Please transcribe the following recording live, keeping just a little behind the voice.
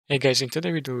Hey guys, in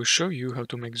today's video I will show you how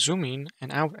to make zoom in and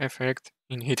out effect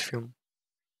in Hitfilm.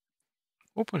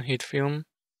 Open Hitfilm,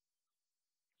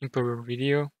 import your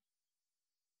video,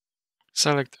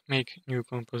 select make new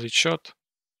composite shot,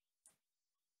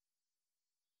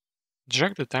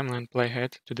 drag the timeline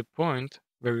playhead to the point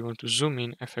where we want to zoom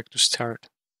in effect to start.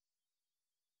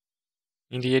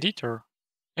 In the editor,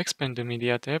 expand the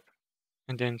media tab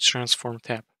and then transform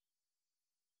tab.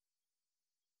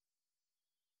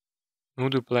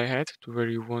 Move the playhead to where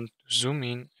you want to zoom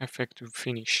in effect to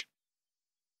finish.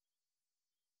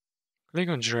 Click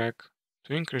on drag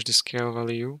to increase the scale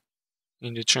value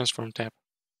in the transform tab.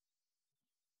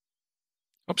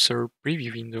 Observe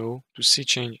preview window to see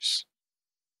changes.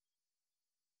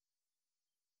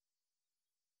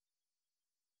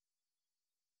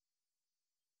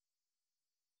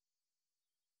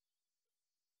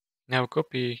 Now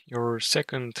copy your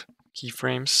second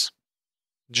keyframes,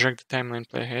 drag the timeline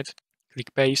playhead,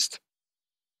 click paste,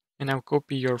 and now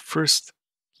copy your first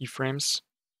keyframes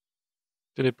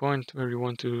to the point where you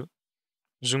want to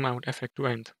zoom out effect to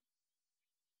end.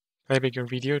 Playback your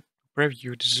video to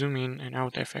preview the zoom in and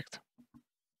out effect.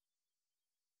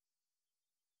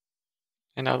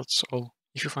 And that's all.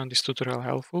 If you found this tutorial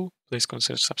helpful, please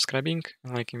consider subscribing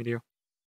and liking video.